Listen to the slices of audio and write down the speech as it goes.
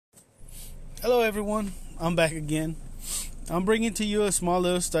Hello everyone, I'm back again. I'm bringing to you a small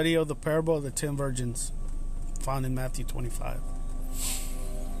little study of the parable of the 10 virgins found in Matthew 25.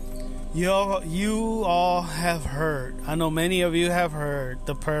 You all have heard, I know many of you have heard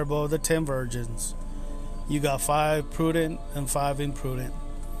the parable of the 10 virgins. You got 5 prudent and 5 imprudent.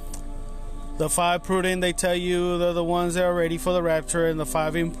 The 5 prudent, they tell you they're the ones that are ready for the rapture, and the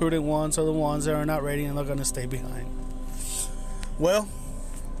 5 imprudent ones are the ones that are not ready and they're going to stay behind. Well,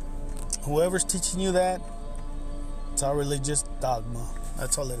 whoever's teaching you that, it's our religious dogma.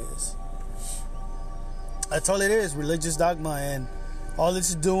 That's all it is. That's all it is, religious dogma. And all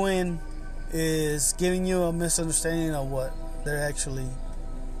it's doing is giving you a misunderstanding of what actually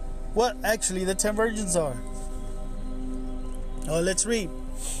the 10 virgins are. Oh, let's read.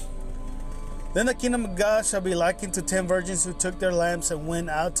 Then the kingdom of God shall be likened to 10 virgins who took their lamps and went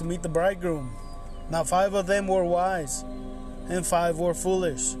out to meet the bridegroom. Now 5 of them were wise, and 5 were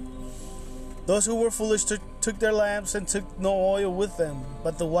foolish. Those who were foolish took their lamps and took no oil with them,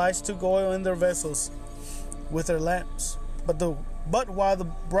 but the wise took oil in their vessels with their lamps. But while the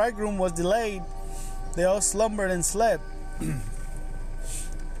bridegroom was delayed, they all slumbered and slept.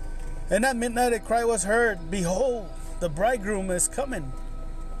 And at midnight a cry was heard, "Behold, the bridegroom is coming.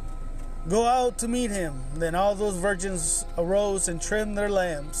 Go out to meet him." Then all those virgins arose and trimmed their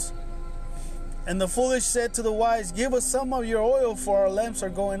lamps. And the foolish said to the wise, "Give us some of your oil, for our lamps are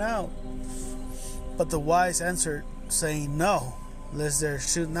going out." But the wise answered, saying, "No, lest there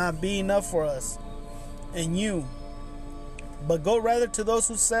should not be enough for us and you. But go rather to those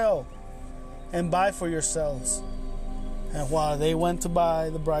who sell and buy for yourselves." And while they went to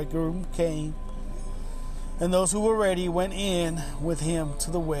buy, the bridegroom came, and those who were ready went in with him to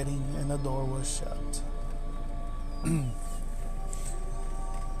the wedding, and the door was shut.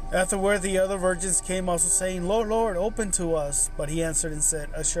 Afterward, the other virgins came also, saying, "Lord, Lord, open to us." But he answered and said,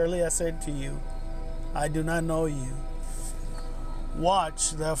 "Assuredly I said to you, I do not know you.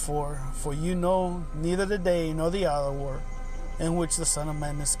 Watch, therefore, for you know neither the day nor the hour in which the Son of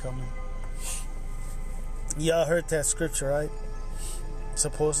Man is coming." Y'all heard that scripture, right?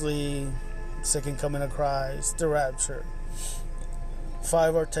 Supposedly, second coming of Christ, the rapture.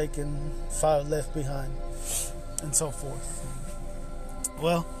 5 are taken, 5 left behind, and so forth.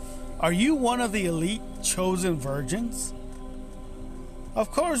 Well, are you one of the elite chosen virgins? Of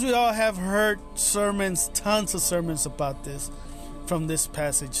course, we all have heard sermons, tons of sermons about this from this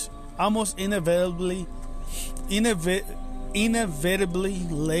passage, almost inevitably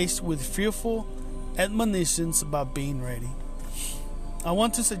laced with fearful admonitions about being ready. I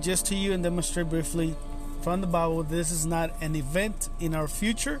want to suggest to you and demonstrate briefly from the Bible this is not an event in our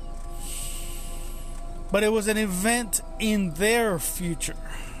future, but it was an event in their future.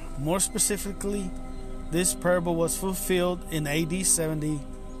 More specifically, this parable was fulfilled in AD 70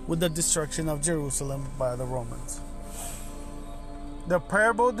 with the destruction of Jerusalem by the Romans. The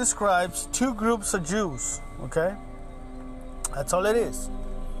parable describes 2 groups of Jews, okay? That's all it is.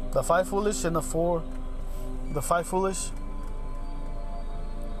 The 5 foolish and the 5 foolish.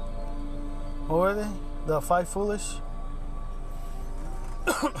 What were they? The 5 foolish.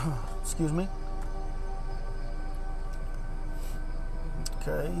 Excuse me.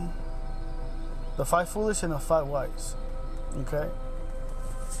 Okay. The 5 foolish and the 5 wise. Okay.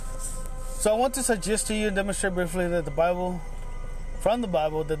 So I want to suggest to you and demonstrate briefly that from the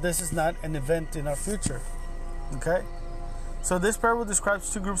Bible, that this is not an event in our future. Okay. So this parable describes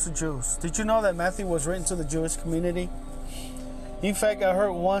 2 groups of Jews. Did you know that Matthew was written to the Jewish community? In fact, I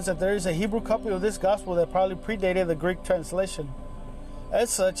heard once that there is a Hebrew copy of this gospel that probably predated the Greek translation. As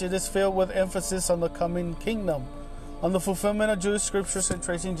such, it is filled with emphasis on the coming kingdom, on the fulfillment of Jewish scriptures and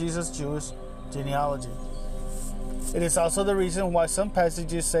tracing Jesus' Jewish genealogy. It is also the reason why some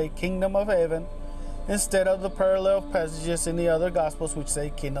passages say kingdom of heaven instead of the parallel passages in the other gospels which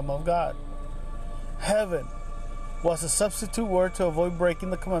say kingdom of God. Heaven was a substitute word to avoid breaking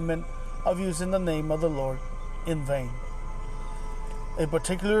the commandment of using the name of the Lord in vain, a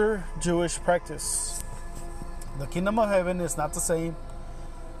particular Jewish practice. The kingdom of heaven is not the same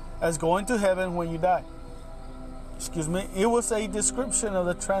as going to heaven when you die. It was a description of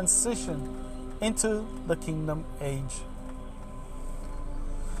the transition into the kingdom age.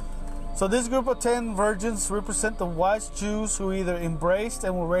 So this group of 10 virgins represent the wise Jews who either embraced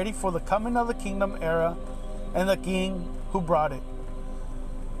and were ready for the coming of the kingdom era and the king who brought it.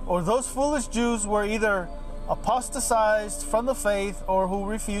 Or those foolish Jews were either apostatized from the faith or who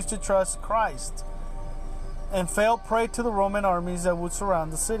refused to trust Christ and fell prey to the Roman armies that would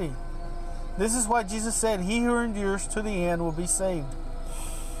surround the city. This is why Jesus said, "He who endures to the end will be saved."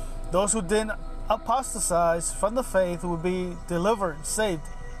 Those who didn't apostatize from the faith would be delivered, saved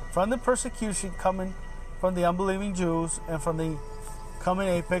from the persecution coming from the unbelieving Jews and from the coming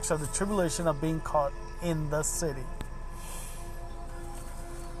apex of the tribulation of being caught in the city.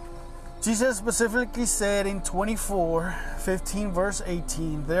 Jesus specifically said in 24:15 verse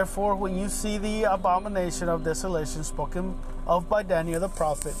 18, therefore when you see the abomination of desolation spoken of by Daniel the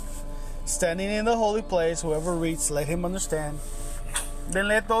prophet, standing in the holy place, whoever reads, let him understand. Then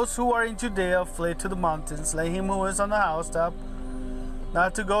let those who are in Judea flee to the mountains. Let him who is on the housetop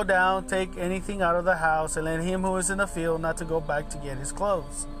not to go down, take anything out of the house, and let him who is in the field not to go back to get his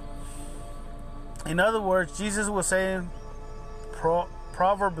clothes. In other words, Jesus was saying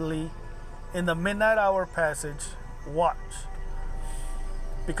proverbially in the midnight hour passage, watch.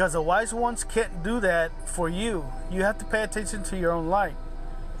 Because the wise ones can't do that for you. You have to pay attention to your own light.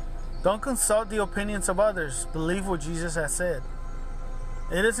 Don't consult the opinions of others. Believe what Jesus has said.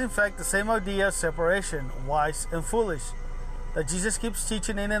 It is in fact the same idea of separation, wise and foolish, that Jesus keeps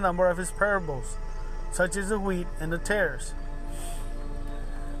teaching in a number of his parables, such as the wheat and the tares.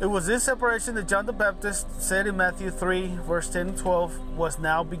 It was this separation that John the Baptist said in Matthew 3, verse 10 and 12, was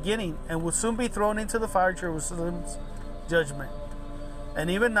now beginning and would soon be thrown into the fire of Jerusalem's judgment. And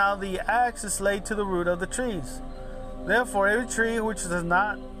even now the axe is laid to the root of the trees. Therefore every tree which does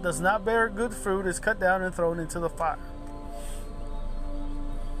not bear good fruit is cut down and thrown into the fire.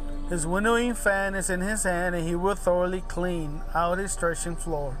 His winnowing fan is in his hand, and he will thoroughly clean out his threshing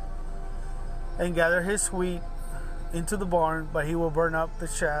floor and gather his wheat into the barn, but he will burn up the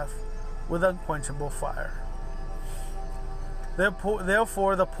chaff with unquenchable fire.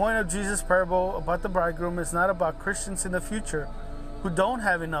 Therefore, the point of Jesus' parable about the bridegroom is not about Christians in the future who don't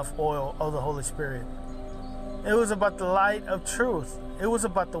have enough oil of the Holy Spirit. It was about the light of truth. It was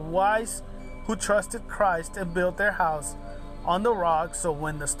about the wise who trusted Christ and built their house on the rock, so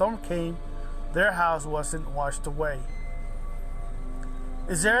when the storm came, their house wasn't washed away.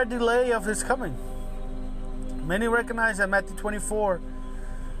 Is there a delay of his coming? Many recognize that Matthew 24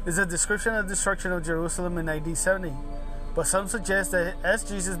 is a description of the destruction of Jerusalem in AD 70, but some suggest that as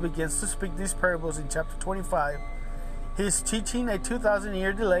Jesus begins to speak these parables in chapter 25, he is teaching a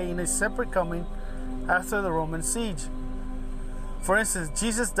 2,000-year delay in a separate coming after the Roman siege. For instance,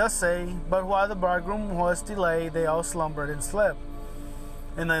 Jesus does say, but while the bridegroom was delayed, they all slumbered and slept.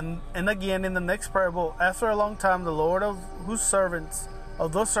 And again in the next parable, after a long time, the Lord of those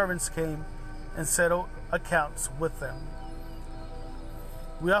servants came and settled accounts with them.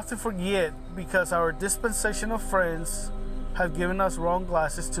 We often forget because our dispensational friends have given us wrong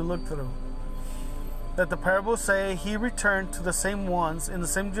glasses to look through, that the parables say he returned to the same ones in the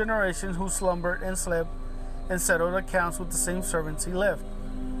same generation who slumbered and slept and settled accounts with the same servants he left.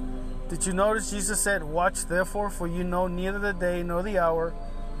 Did you notice Jesus said, watch therefore, for you know neither the day nor the hour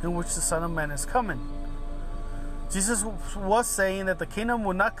in which the Son of Man is coming. Jesus was saying that the kingdom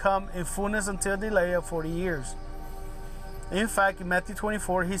would not come in fullness until a delay of 40 years. In fact, in Matthew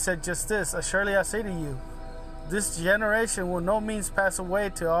 24, he said just this, surely I say to you, this generation will no means pass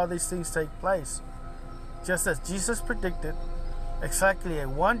away till all these things take place. Just as Jesus predicted, exactly a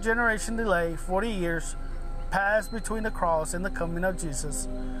one generation delay, 40 years, passed between the cross and the coming of Jesus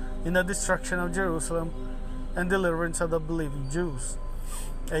in the destruction of Jerusalem and deliverance of the believing Jews.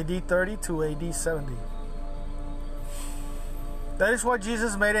 AD 30 to AD 70. That is why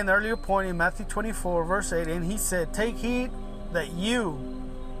Jesus made an earlier point in Matthew 24 verse 8, and he said, take heed that you,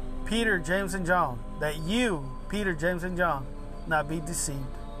 Peter, James, and John, not be deceived.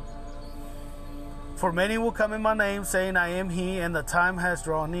 For many will come in my name, saying, I am he, and the time has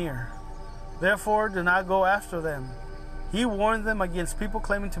drawn near. Therefore, do not go after them. He warned them against people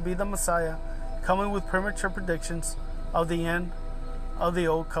claiming to be the Messiah, coming with premature predictions of the end of the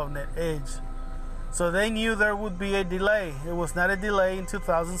Old Covenant age. So they knew there would be a delay. It was not a delay into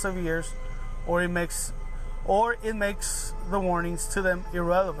thousands of years, or it makes the warnings to them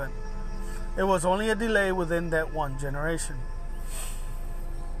irrelevant. It was only a delay within that one generation.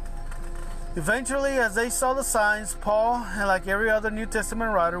 Eventually, as they saw the signs, Paul, and like every other New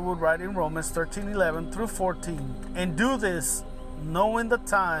Testament writer, would write in Romans 13:11 through 14, and do this, knowing the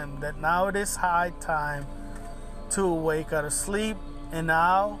time, that now it is high time to awake out of sleep, and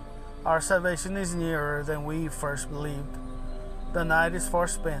now our salvation is nearer than we first believed. The night is far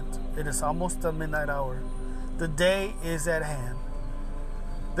spent. It is almost the midnight hour. The day is at hand.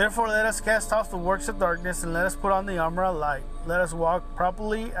 Therefore, let us cast off the works of darkness, and let us put on the armor of light. Let us walk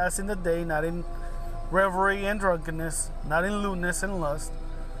properly as in the day, not in revelry and drunkenness, not in lewdness and lust,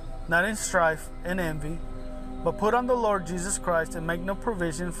 not in strife and envy, but put on the Lord Jesus Christ, and make no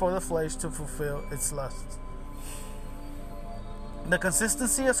provision for the flesh to fulfill its lusts. The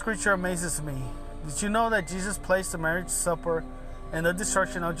consistency of Scripture amazes me. Did you know that Jesus placed the marriage supper and the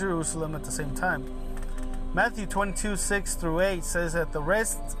destruction of Jerusalem at the same time. Matthew 22:6-8 says that the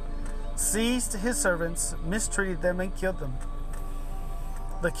rest seized his servants, mistreated them, and killed them.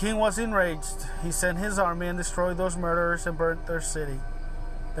 The king was enraged. He sent his army and destroyed those murderers and burnt their city.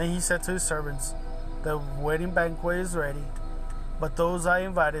 Then he said to his servants, "The wedding banquet is ready, but those I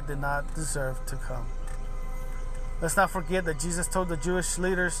invited did not deserve to come." Let's not forget that Jesus told the Jewish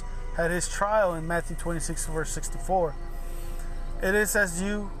leaders at his trial in Matthew 26:64, "It is as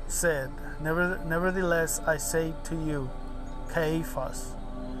you said, nevertheless I say to you, Caiaphas,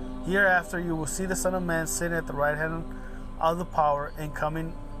 hereafter you will see the Son of Man sitting at the right hand of the power and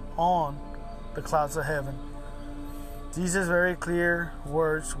coming on the clouds of heaven." Jesus' very clear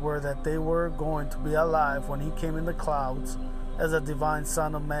words were that they were going to be alive when he came in the clouds as a divine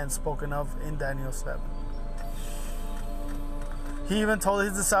Son of Man spoken of in Daniel 7. He even told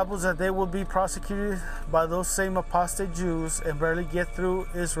his disciples that they would be prosecuted by those same apostate Jews and barely get through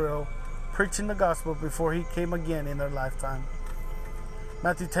Israel preaching the gospel before he came again in their lifetime.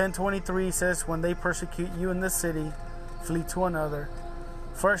 Matthew 10:23 says, "When they persecute you in this city, flee to another.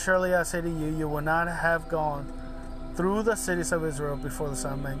 For surely I say to you, you will not have gone through the cities of Israel before the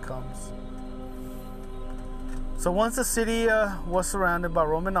Son of Man comes." So once the city was surrounded by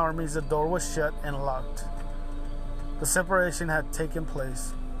Roman armies, the door was shut and locked. The separation had taken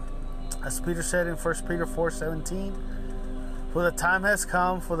place. As Peter said in 1 Peter 4:17, "For the time has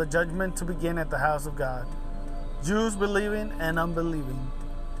come for the judgment to begin at the house of God, Jews believing and unbelieving.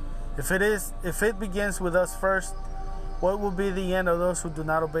 If it begins with us first, what will be the end of those who do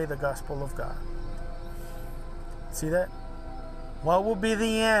not obey the gospel of God?" See that? What will be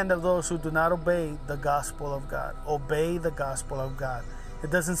the end of those who do not obey the gospel of God? Obey the gospel of God.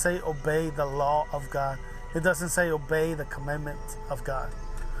 It doesn't say obey the law of God. It doesn't say obey the commandments of God.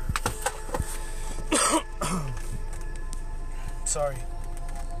 Sorry.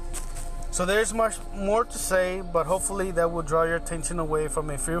 So there's much more to say, but hopefully that will draw your attention away from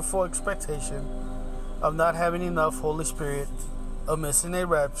a fearful expectation of not having enough Holy Spirit, of missing a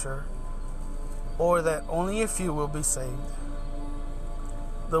rapture, or that only a few will be saved.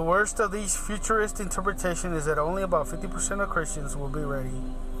 The worst of these futurist interpretations is that only about 50% of Christians will be ready.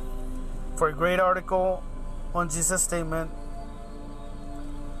 For a great article on Jesus' statement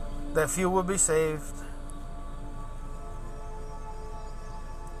that few will be saved,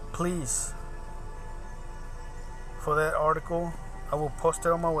 please, for that article, I will post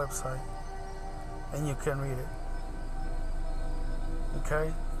it on my website and you can read it.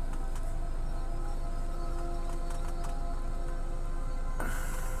 Okay?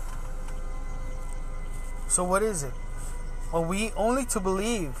 So what is it? Are we only to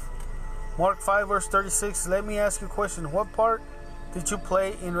believe? Mark 5:36, "Let me ask you a question. What part did you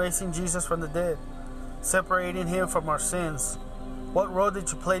play in raising Jesus from the dead, separating him from our sins? What role did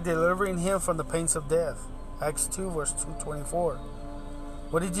you play delivering him from the pains of death?" Acts 2:224.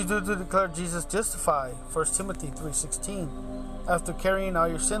 "What did you do to declare Jesus justified?" 1 Timothy 3:16. "After carrying all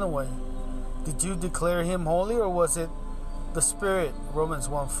your sin away, did you declare him holy, or was it the Spirit?" Romans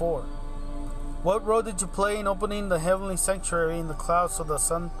 1:4. "What role did you play in opening the heavenly sanctuary in the clouds so the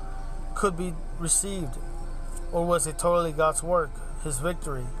Son could be received? Or was it totally God's work, his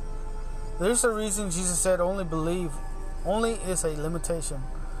victory?" There's a reason Jesus said only believe. Only is a limitation.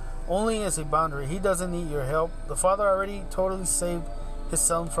 Only is a boundary. He doesn't need your help. The Father already totally saved his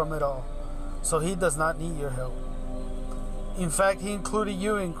Son from it all, so he does not need your help. In fact, he included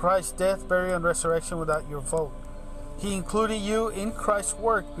you in Christ's death, burial, and resurrection without your vote. He included you in Christ's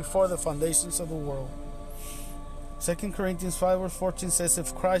work before the foundations of the world. 2 Corinthians 5:14 says,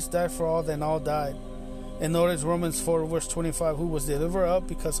 "If Christ died for all, then all died." And notice Romans 4:25, "Who was delivered up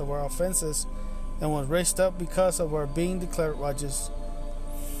because of our offenses and was raised up because of our being declared righteous."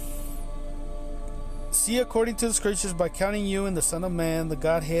 See, according to the scriptures, by counting you and the Son of Man, the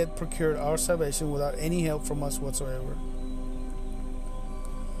Godhead procured our salvation without any help from us whatsoever.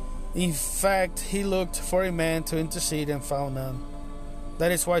 In fact, he looked for a man to intercede and found none.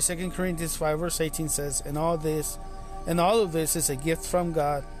 That is why 2 Corinthians 5:18 says, and all of this is a gift from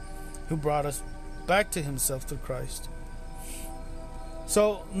God, who brought us back to himself through Christ.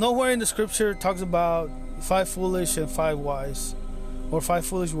 So nowhere in the scripture talks about 5 foolish and 5 wise, or 5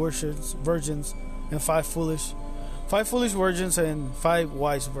 foolish virgins and 5 foolish virgins and 5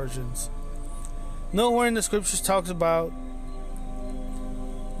 wise virgins. Nowhere in the scriptures talks about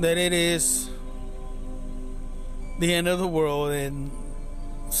that it is the end of the world and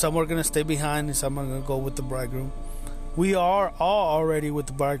some are going to stay behind and some are going to go with the bridegroom. We are all already with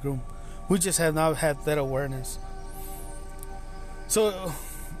the bridegroom. We just have not had that awareness. So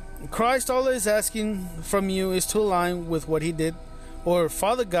Christ, all is asking from you is to align with what he did or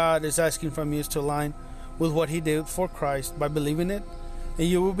Father God is asking from you is to align with what He did for Christ by believing it, and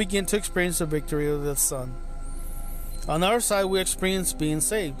you will begin to experience the victory of the Son. On our side, we experience being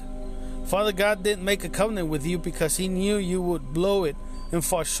saved. Father God didn't make a covenant with you because He knew you would blow it and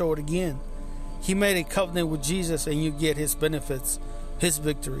fall short again. He made a covenant with Jesus, and you get His benefits, His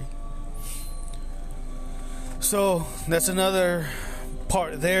victory. So that's another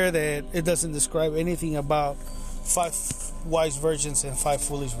part there that it doesn't describe anything about 5 wise virgins and 5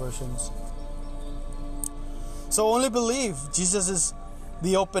 foolish virgins. So only believe Jesus is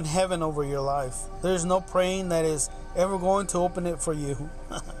the open heaven over your life. There's no praying that is ever going to open it for you.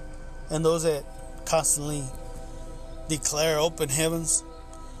 And those that constantly declare open heavens,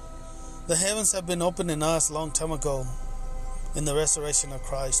 the heavens have been opened in us a long time ago in the resurrection of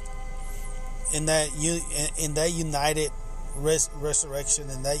Christ. In that united resurrection,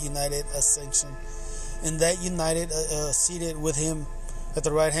 in that united ascension, in that united seated with Him at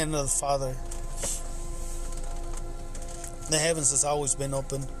the right hand of the Father. The heavens has always been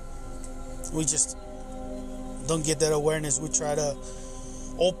open. We just don't get that awareness. We try to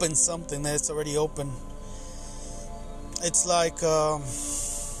open something that's already open. It's like I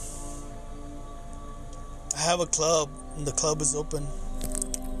have a club and the club is open,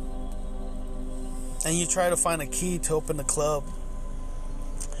 and you try to find a key to open the club,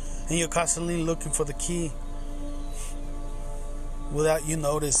 and you're constantly looking for the key without you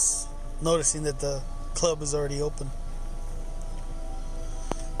noticing that the club is already open.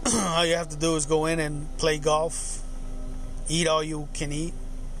 All you have to do is go in and play golf, eat all you can eat,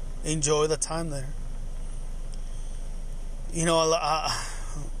 enjoy the time there. You know,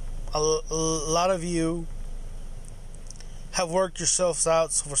 a lot of you have worked yourselves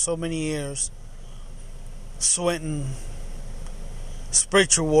out for so many years, sweating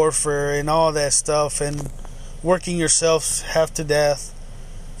spiritual warfare and all that stuff, and working yourselves half to death,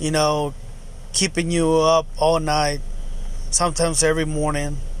 you know, keeping you up all night, sometimes every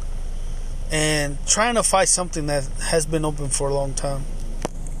morning, and trying to fight something that has been open for a long time.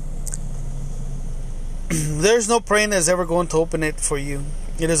 There's no praying that's ever going to open it for you.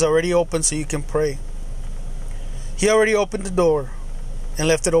 It is already open, so you can pray. He already opened the door and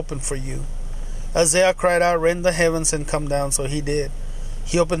left it open for you. Isaiah cried out, "Rend the heavens and come down," so He did.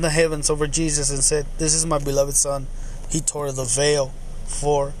 He opened the heavens over Jesus and said, "This is my beloved Son." He tore the veil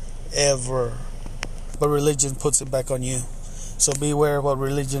forever. But religion puts it back on you. So beware of what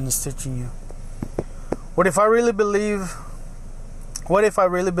religion is teaching you. What if I really believe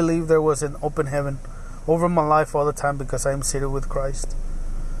there was an open heaven over my life all the time because I am seated with Christ?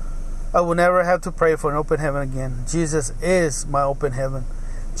 I will never have to pray for an open heaven again. Jesus is my open heaven.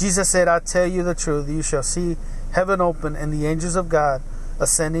 Jesus said, "I tell you the truth, you shall see heaven open and the angels of God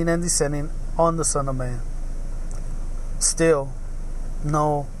ascending and descending on the Son of Man." Still,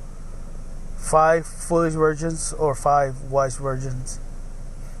 no 5 foolish virgins or 5 wise virgins,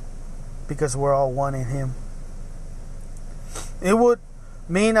 because we're all one in Him. It would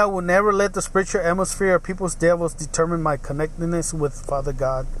mean I will never let the spiritual atmosphere of people's devils determine my connectedness with Father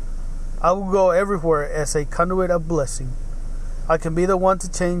God. I will go everywhere as a conduit of blessing. I can be the one to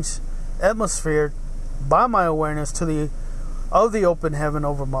change atmosphere by my awareness of the open heaven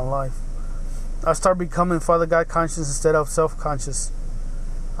over my life. I start becoming Father God conscious instead of self-conscious.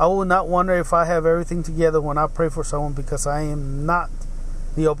 I will not wonder if I have everything together when I pray for someone, because I am not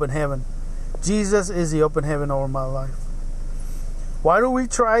the open heaven. Jesus is the open heaven over my life. Why do we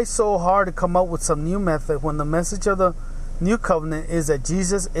try so hard to come up with some new method when the message of the new covenant is that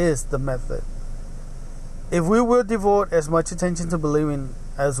Jesus is the method? If we will devote as much attention to believing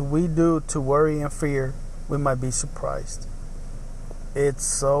as we do to worry and fear, we might be surprised. It's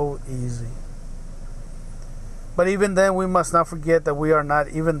so easy. But even then, we must not forget that we are not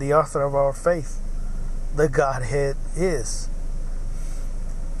even the author of our faith. The Godhead is.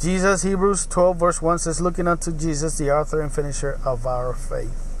 Jesus, Hebrews 12 verse 1 says, "Looking unto Jesus, the author and finisher of our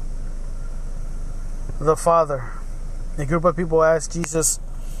faith." The Father. A group of people asked Jesus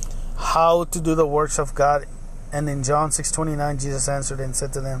how to do the works of God, and in John 6:29, Jesus answered and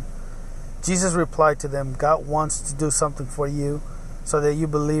said to them, Jesus replied to them, "God wants to do something for you so that you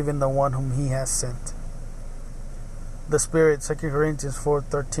believe in the one whom He has sent." The Spirit, 2 Corinthians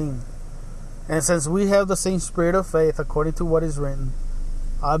 4:13. And since we have the same spirit of faith according to what is written,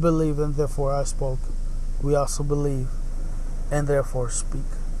 "I believe and therefore I spoke," we also believe and therefore speak.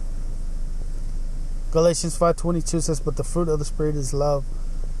 Galatians 5:22 says, "But the fruit of the Spirit is love,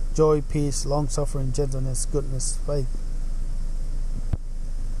 joy, peace, long-suffering, gentleness, goodness, faith."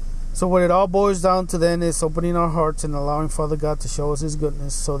 So what it all boils down to then is opening our hearts and allowing Father God to show us His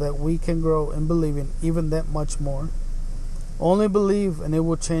goodness so that we can grow in believing even that much more. Only believe and it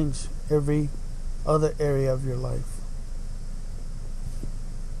will change every other area of your life.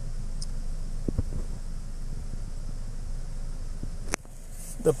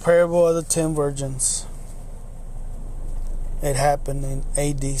 The parable of the 10 virgins. It happened in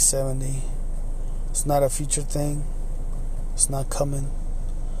AD 70. It's not a future thing. It's not coming.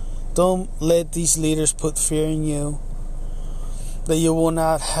 Don't let these leaders put fear in you that you will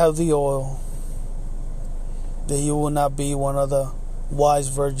not have the oil, that you will not be one of the wise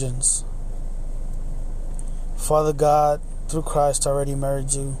virgins. Father God, through Christ, already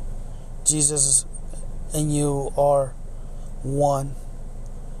married you. Jesus and you are one.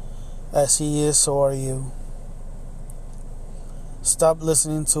 As He is, so are you. Stop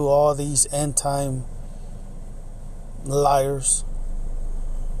listening to all these end-time liars.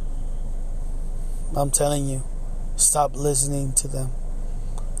 I'm telling you, stop listening to them.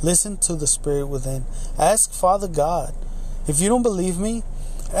 Listen to the Spirit within. Ask Father God. If you don't believe me,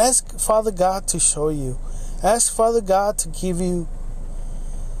 ask Father God to show you. Ask Father God to give you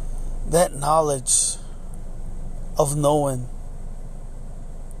that knowledge of knowing,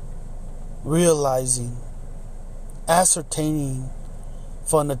 realizing, ascertaining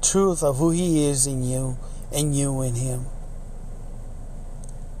from the truth of who He is in you and you in Him.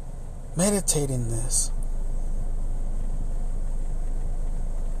 Meditate in this.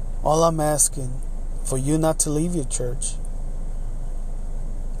 All I'm asking for you not to leave your church,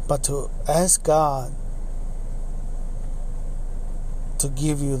 but to ask God to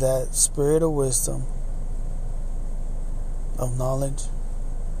give you that spirit of wisdom, of knowledge,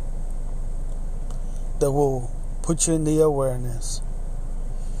 that will put you in the awareness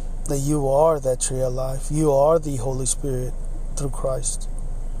that you are that tree of life. You are the Holy Spirit through Christ.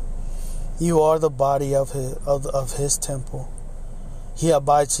 You are the body of His temple. He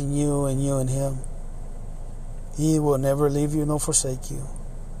abides in you and you in Him. He will never leave you nor forsake you.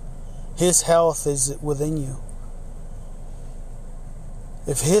 His health is within you.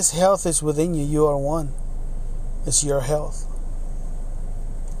 If His health is within you, you are one. It's your health.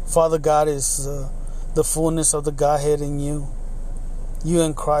 Father God is the fullness of the Godhead in you. You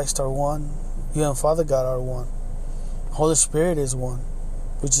and Christ are one. You and Father God are one. Holy Spirit is one,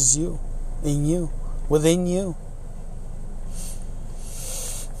 which is you, in you, within you.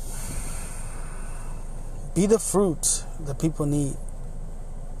 Be the fruit that people need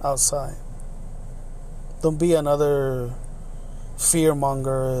outside. Don't be another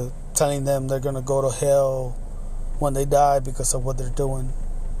fearmonger telling them they're going to go to hell when they die because of what they're doing.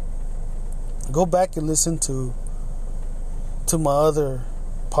 Go back and listen to my other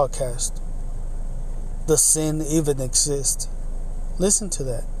podcast. Does sin even exist? Listen to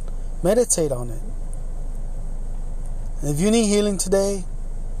that. Meditate on it. And if you need healing today,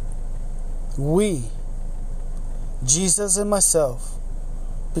 Jesus and myself,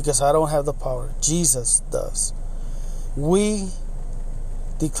 because I don't have the power, Jesus does. We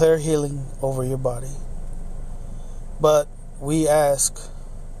declare healing over your body. But we ask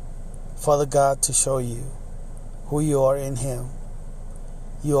Father God to show you who you are in Him.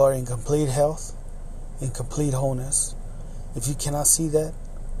 You are in complete health, in complete wholeness. If you cannot see that,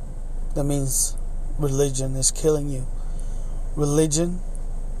 that means religion is killing you. Religion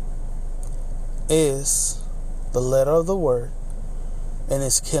is the letter of the word, and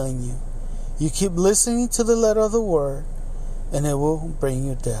it's killing you. You keep listening to the letter of the word, and it will bring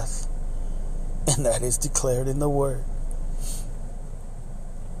you death. And that is declared in the word.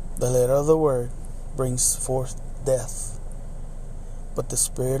 The letter of the word brings forth death, but the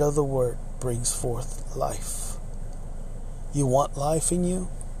Spirit of the word brings forth life. You want life in you?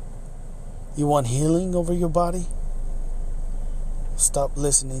 You want healing over your body? Stop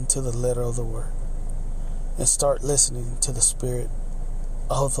listening to the letter of the word and start listening to the Spirit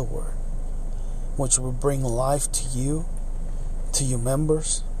of the word, which will bring life to you, to your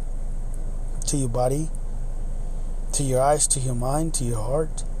members, to your body, to your eyes, to your mind, to your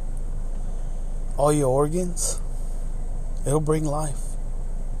heart, all your organs. It'll bring life.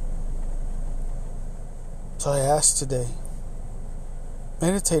 So I ask today,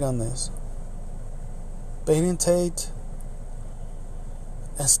 meditate on this. Meditate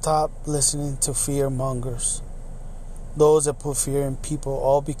and stop listening to fear mongers. Those that put fear in people,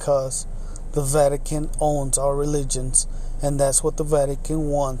 all because the Vatican owns our religions, and that's what the Vatican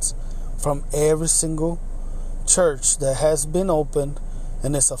wants from every single church that has been opened,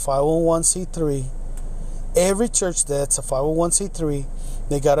 and it's a 501c3. Every church that's a 501c3,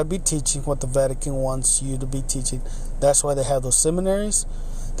 they gotta be teaching what the Vatican wants you to be teaching. That's why they have those seminaries.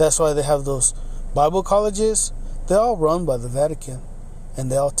 That's why they have those Bible colleges. They're all run by the Vatican, and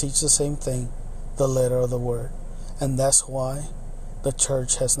they all teach the same thing, the letter of the word. And that's why the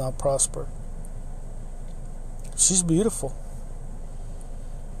church has not prospered. She's beautiful.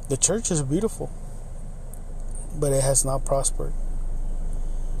 The church is beautiful, but it has not prospered.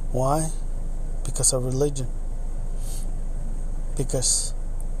 Why? Because of religion. Because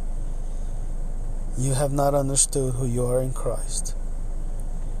you have not understood who you are in Christ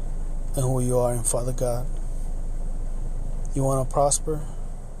and who you are in Father God. You want to prosper?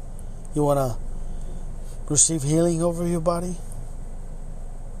 You want to receive healing over your body?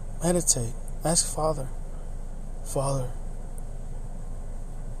 Meditate. Ask Father,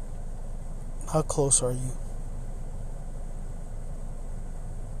 how close are you?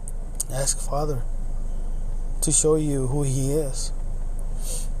 Ask Father to show you who He is.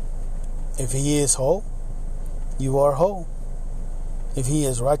 If He is whole, you are whole. If He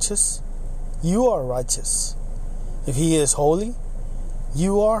is righteous, you are righteous. If He is holy,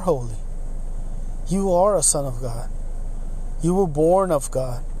 you are holy. You are a son of God. You were born of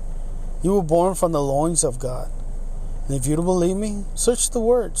God. You were born from the loins of God. And if you don't believe me, search the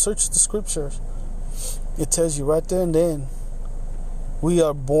Word, search the Scriptures. It tells you right there and then, we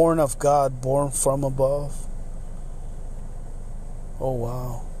are born of God, born from above. Oh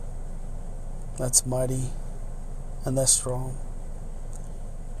wow. That's mighty and that's strong.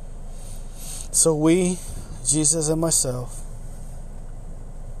 So we, Jesus and myself,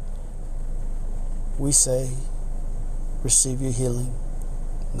 we say, receive your healing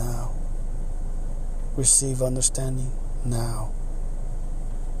now. Receive understanding now.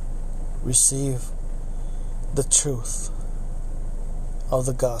 Receive the truth of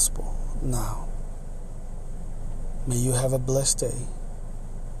the gospel now. May you have a blessed day.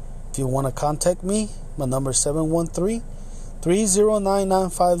 If you want to contact me, my number is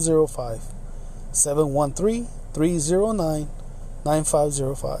 713-309-9505.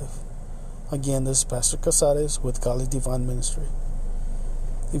 713-309-9505. Again, this is Pastor Casares with Godly Divine Ministry.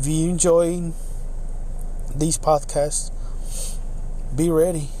 If you enjoy these podcasts, be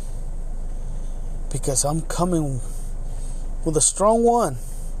ready, because I'm coming with a strong one.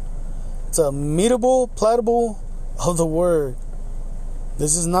 It's a meatable, palatable of the Word.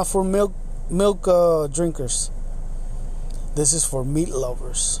 This is not for milk drinkers. This is for meat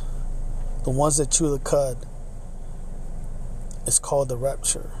lovers, the ones that chew the cud. It's called the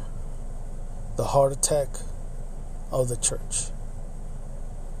rapture, the heart attack of the church.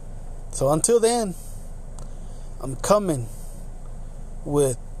 So until then, I'm coming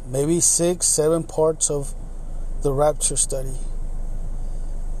with maybe 6-7 parts of the rapture study.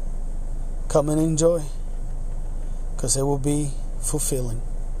 Come and enjoy, because it will be fulfilling.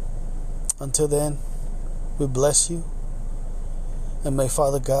 Until then, we bless you, and may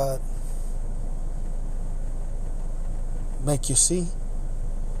Father God make you see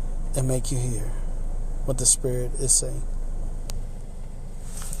and make you hear what the Spirit is saying.